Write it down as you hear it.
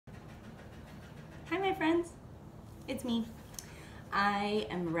Hi my friends, it's me. I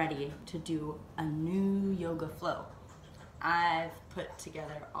am ready to do a new yoga flow. I've put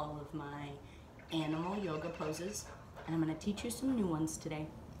together all of my animal yoga poses and I'm going to teach you some new ones today.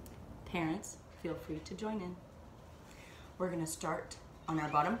 Parents, feel free to join in. We're going to start on our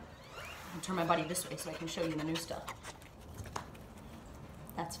bottom. I'll turn my body this way so I can show you the new stuff.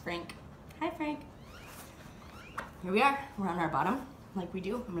 That's Frank. Hi Frank. Here we are, we're on our bottom. Like we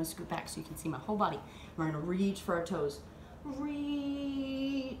do, I'm gonna scoot back so you can see my whole body. We're gonna reach for our toes.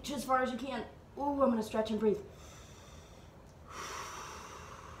 Reach as far as you can. Ooh, I'm gonna stretch and breathe.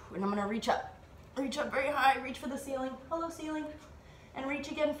 And I'm gonna reach up. Reach up very high, reach for the ceiling. Hello ceiling. And reach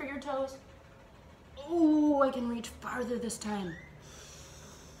again for your toes. Ooh, I can reach farther this time.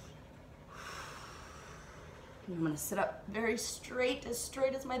 And I'm gonna sit up very straight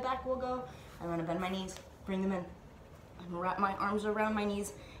as my back will go. I'm gonna bend my knees, bring them in. I'm gonna wrap my arms around my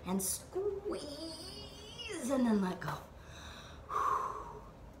knees and squeeze and then let go.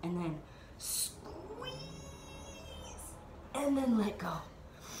 And then squeeze and then let go.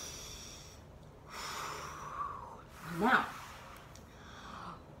 Now,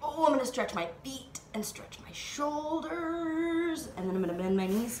 I'm gonna stretch my feet and stretch my shoulders and then I'm gonna bend my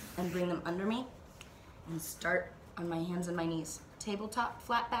knees and bring them under me and start on my hands and my knees. Tabletop,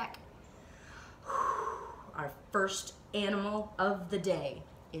 flat back. Our first animal of the day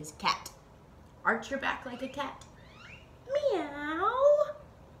is cat. Arch your back like a cat. Meow.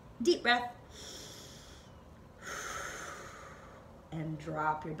 Deep breath. And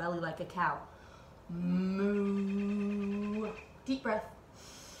drop your belly like a cow. Moo. Deep breath.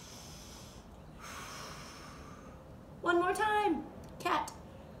 One more time. Cat.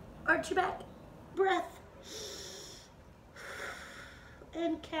 Arch your back. Breath.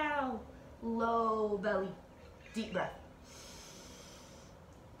 And cow. Low belly. Deep breath.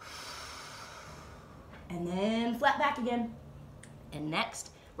 And then flat back again. And next,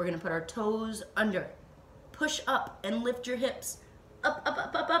 we're gonna put our toes under. Push up and lift your hips. Up, up,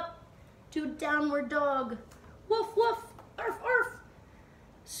 up, up, up. To downward dog. Woof, woof, arf, arf.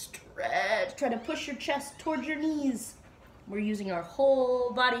 Stretch, try to push your chest towards your knees. We're using our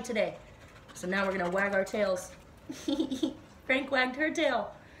whole body today. So now we're gonna wag our tails. Frank wagged her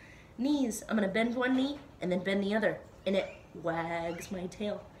tail. Knees, I'm gonna bend one knee and then bend the other, and it wags my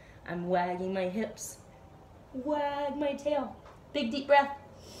tail. I'm wagging my hips. Wag my tail. Big deep breath.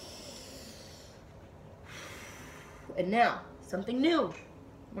 And now, something new.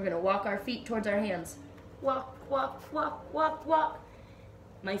 We're gonna walk our feet towards our hands. Walk, walk, walk, walk, walk.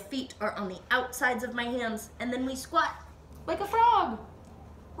 My feet are on the outsides of my hands, and then we squat like a frog.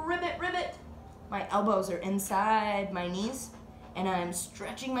 Ribbit, ribbit. My elbows are inside my knees, and I'm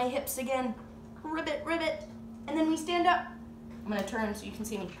stretching my hips again. Ribbit, ribbit. And then we stand up. I'm gonna turn so you can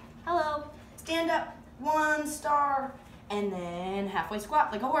see me. Hello. Stand up. 1 star. And then halfway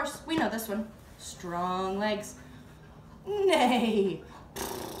squat like a horse. We know this one. Strong legs. Nay.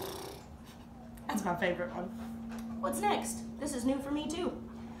 That's my favorite one. What's next? This is new for me too.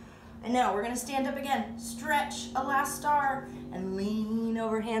 And now we're gonna stand up again. Stretch a last star and lean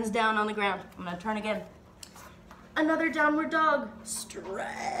over, hands down on the ground. I'm gonna turn again. Another downward dog.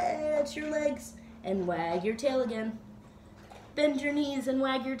 Stretch your legs and wag your tail again. Bend your knees and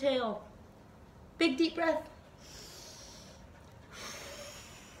wag your tail. Big deep breath.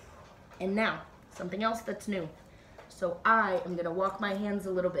 And now, something else that's new. So I am gonna walk my hands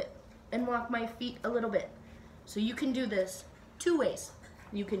a little bit and walk my feet a little bit. So you can do this 2 ways.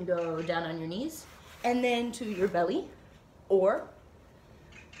 You can go down on your knees and then to your belly, or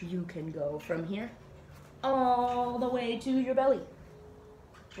you can go from here all the way to your belly.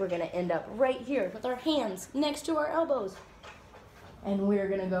 We're gonna end up right here with our hands next to our elbows. And we're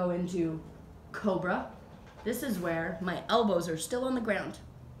gonna go into cobra. This is where my elbows are still on the ground.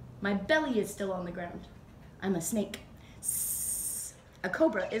 My belly is still on the ground. I'm a snake. A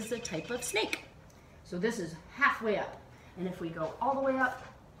cobra is a type of snake. So this is halfway up. And if we go all the way up,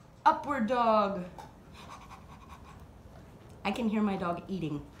 upward dog. I can hear my dog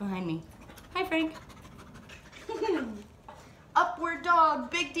eating behind me. Hi, Frank. Upward dog,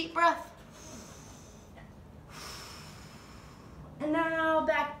 big deep breath. And now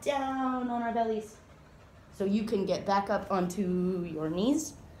back down on our bellies. So you can get back up onto your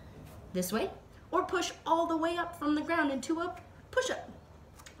knees this way, or push all the way up from the ground into a push-up.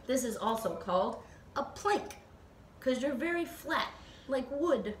 This is also called a plank, because you're very flat, like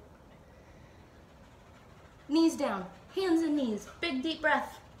wood. Knees down, hands and knees, big deep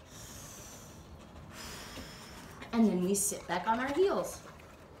breath. And then we sit back on our heels.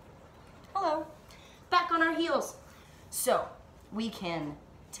 Hello. Back on our heels. So we can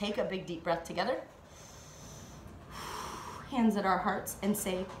take a big deep breath together, hands at our hearts and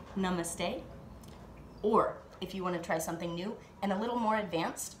say namaste. Or if you want to try something new and a little more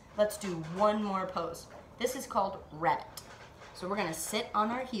advanced, let's do one more pose. This is called rabbit. So we're gonna sit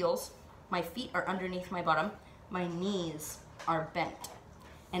on our heels. My feet are underneath my bottom. My knees are bent.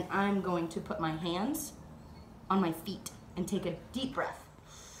 And I'm going to put my hands on my feet and take a deep breath.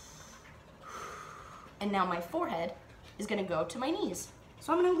 And now my forehead is gonna go to my knees.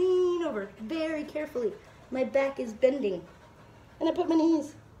 So I'm gonna lean over very carefully. My back is bending. And I put my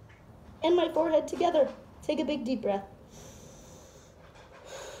knees and my forehead together. Take a big deep breath.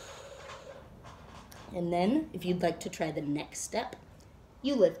 And then, if you'd like to try the next step,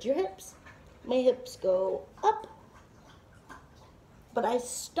 you lift your hips. My hips go up, but I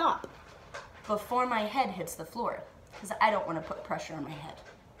stop before my head hits the floor because I don't want to put pressure on my head.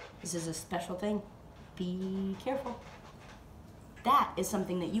 This is a special thing. Be careful. That is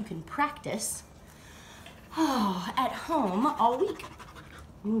something that you can practice at home all week.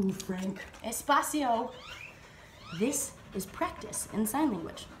 Ooh, Frank. Espacio. This is practice in sign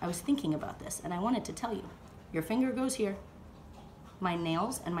language. I was thinking about this and I wanted to tell you. Your finger goes here. My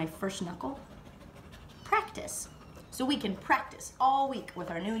nails and my first knuckle. Practice. So we can practice all week with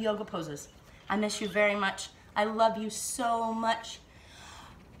our new yoga poses. I miss you very much. I love you so much.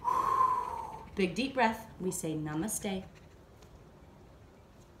 Big deep breath. We say namaste.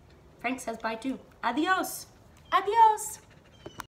 Frank says bye too. Adios. Adios.